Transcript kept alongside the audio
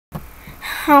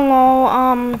Hello,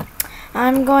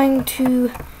 I'm going to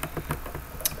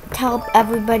tell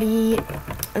everybody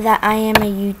that I am a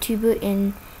YouTuber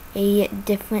in a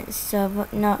different server.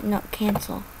 No, not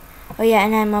cancel. Oh yeah,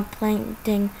 and I'm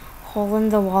playing Hole in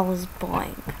the Wall is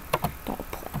boring.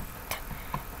 Don't play it.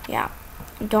 Yeah,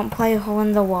 don't play Hole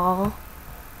in the Wall.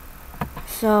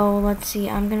 So let's see,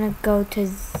 I'm gonna go to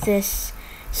this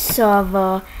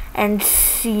server and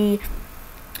see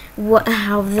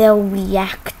how they'll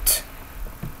react.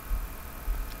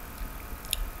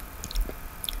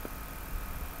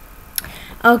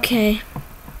 Okay.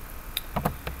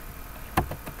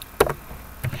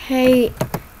 Hey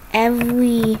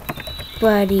everybody,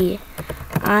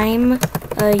 I'm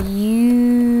a YouTuber.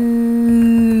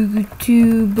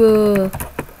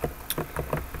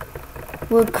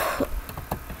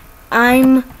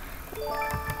 I'm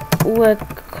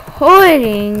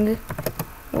recording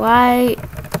right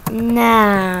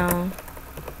now.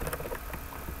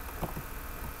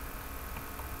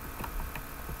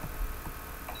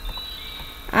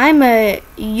 I'm a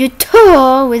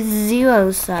YouTuber with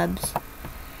 0 subs.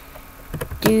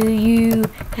 Do you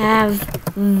have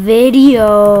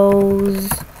videos?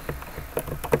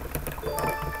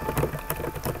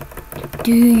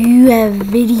 Do you have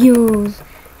videos?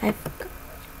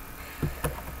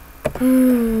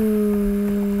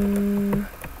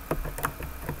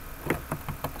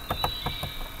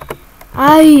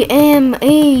 I am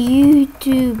a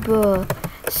YouTuber.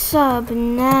 Sub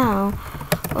now,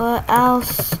 or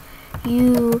else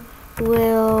you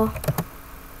will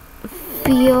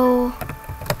feel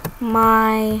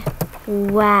my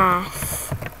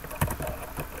wrath.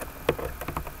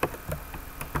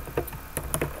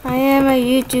 I am a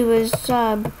YouTuber.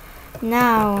 Sub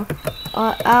now,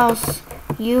 or else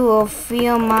you will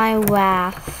feel my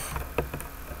wrath.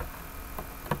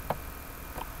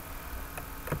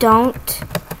 Don't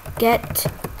get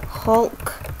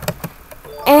Hulk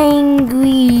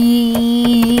angry.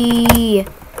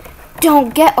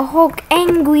 Don't get Hulk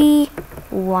angry.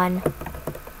 1.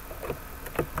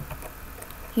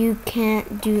 You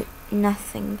can't do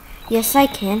nothing. Yes, I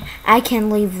can. I can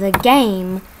leave the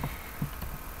game.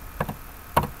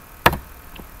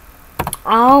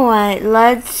 Alright,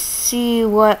 let's see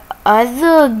what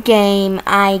other game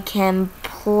I can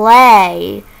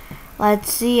play.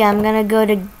 Let's see, I'm gonna go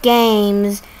to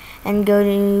games and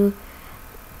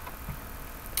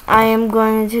I am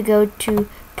going to go to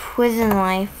Prison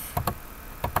Life.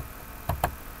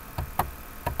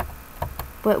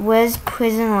 But where's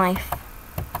Prison Life?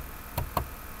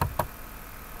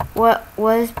 What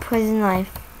was Prison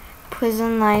Life?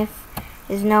 Prison Life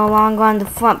is no longer on the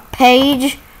front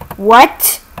page.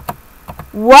 What?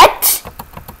 What?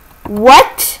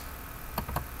 What?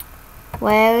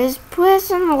 Where is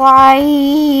Prison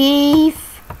Life?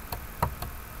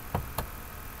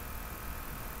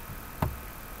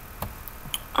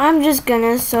 I'm just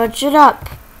gonna search it up.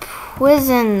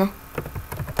 Prison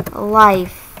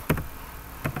Life.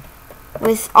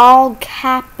 With all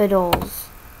capitals.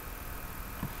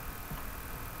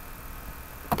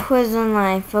 Prison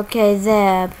Life. Okay,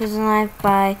 there. Prison Life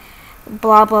by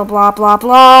blah blah blah blah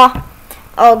blah.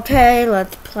 Okay,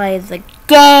 let's play the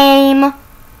game.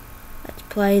 Let's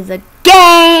play the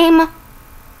game.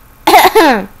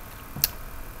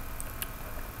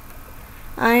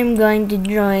 I'm going to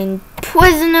join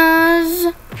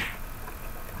prisoners.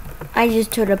 I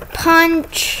just heard a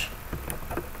punch.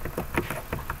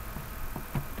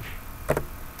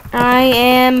 I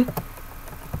am...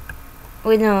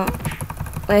 Wait, no.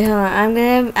 Wait, hold on. I'm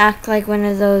gonna act like one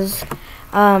of those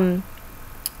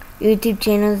YouTube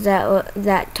channels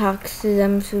that talks to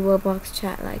them through Roblox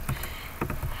chat. Like,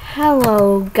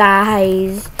 hello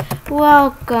guys,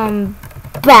 welcome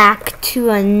back to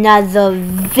another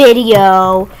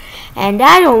video. And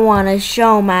I don't want to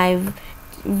show my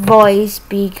voice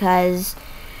because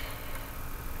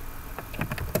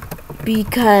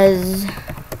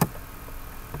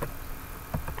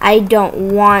I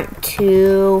don't want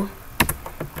to.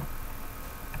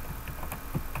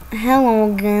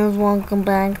 Hello guys, welcome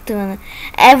back to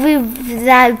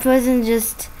that person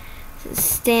just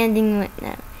standing right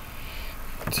now.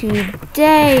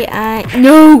 Today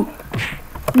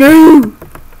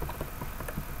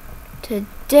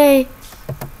Today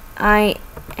I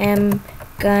am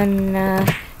gonna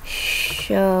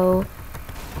show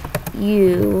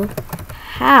you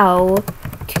how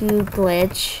to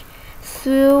glitch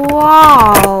through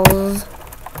walls.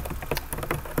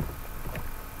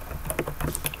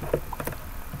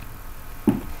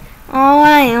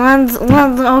 Alright, let's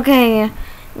okay.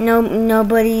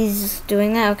 Nobody's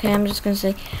doing that. Okay, I'm just gonna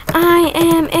say I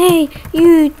am a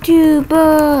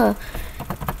YouTuber.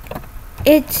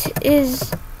 It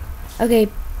is... Okay,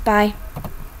 bye.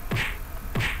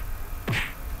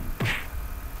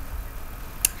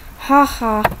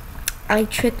 Haha, I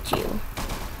tricked you.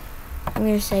 I'm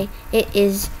gonna say it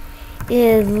is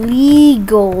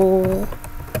illegal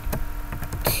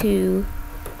to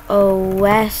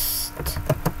arrest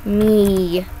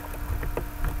me.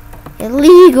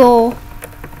 Illegal.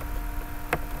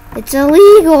 It's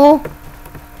illegal.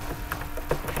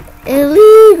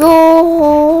 Illegal.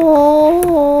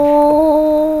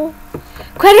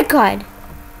 Credit card.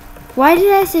 Why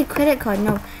did I say credit card?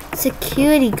 No,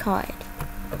 security card.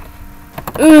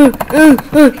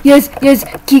 Yes,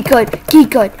 key card.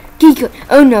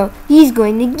 Oh no, he's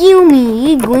going to kill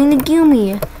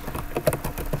me.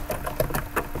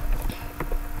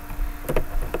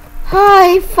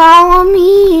 Hi, follow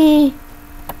me.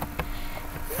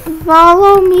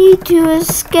 Follow me to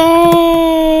escape.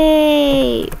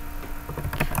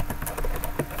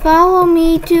 Follow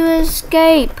me to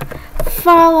escape.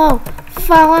 Follow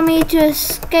me to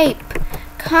escape.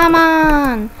 Come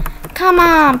on,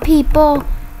 people.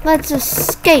 Let's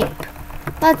escape.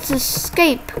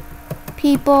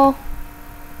 People.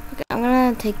 Okay, I'm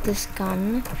gonna take this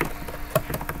gun.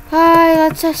 Hi,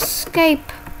 let's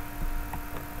escape.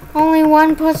 Only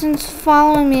one person's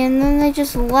following me and then they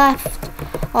just left.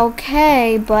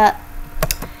 Okay, but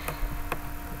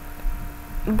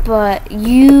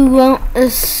you won't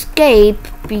escape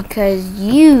because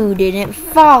you didn't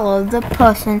follow the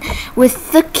person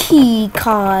with the key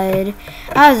card.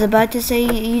 I was about to say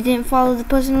you didn't follow the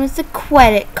person with the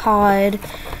credit card.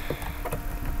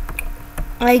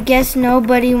 I guess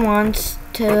nobody wants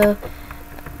to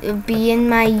be in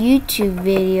my YouTube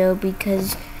video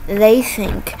because they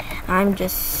think I'm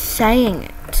just saying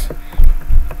it.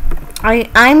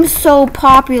 I'm so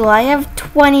popular. I have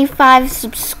 25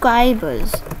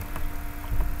 subscribers.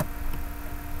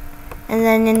 And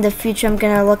then in the future I'm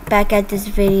gonna look back at this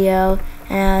video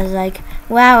and I was like,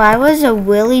 wow, I was a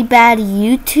really bad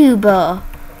YouTuber.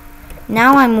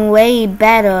 Now I'm way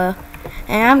better.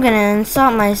 And I'm gonna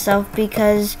insult myself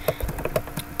because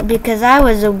I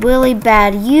was a really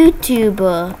bad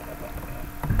YouTuber.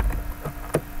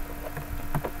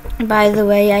 By the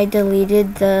way, I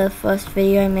deleted the first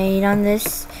video I made on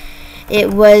this.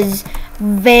 It was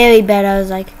very bad. I was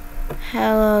like,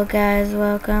 hello guys,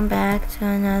 welcome back to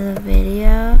another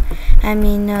video.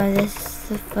 No, this is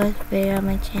the first video on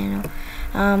my channel.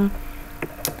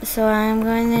 So I'm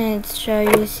going to show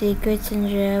you secrets in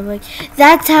Jailbreak.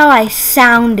 That's how I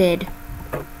sounded.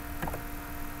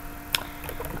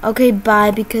 Okay, bye,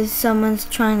 because someone's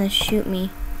trying to shoot me.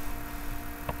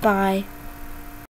 Bye.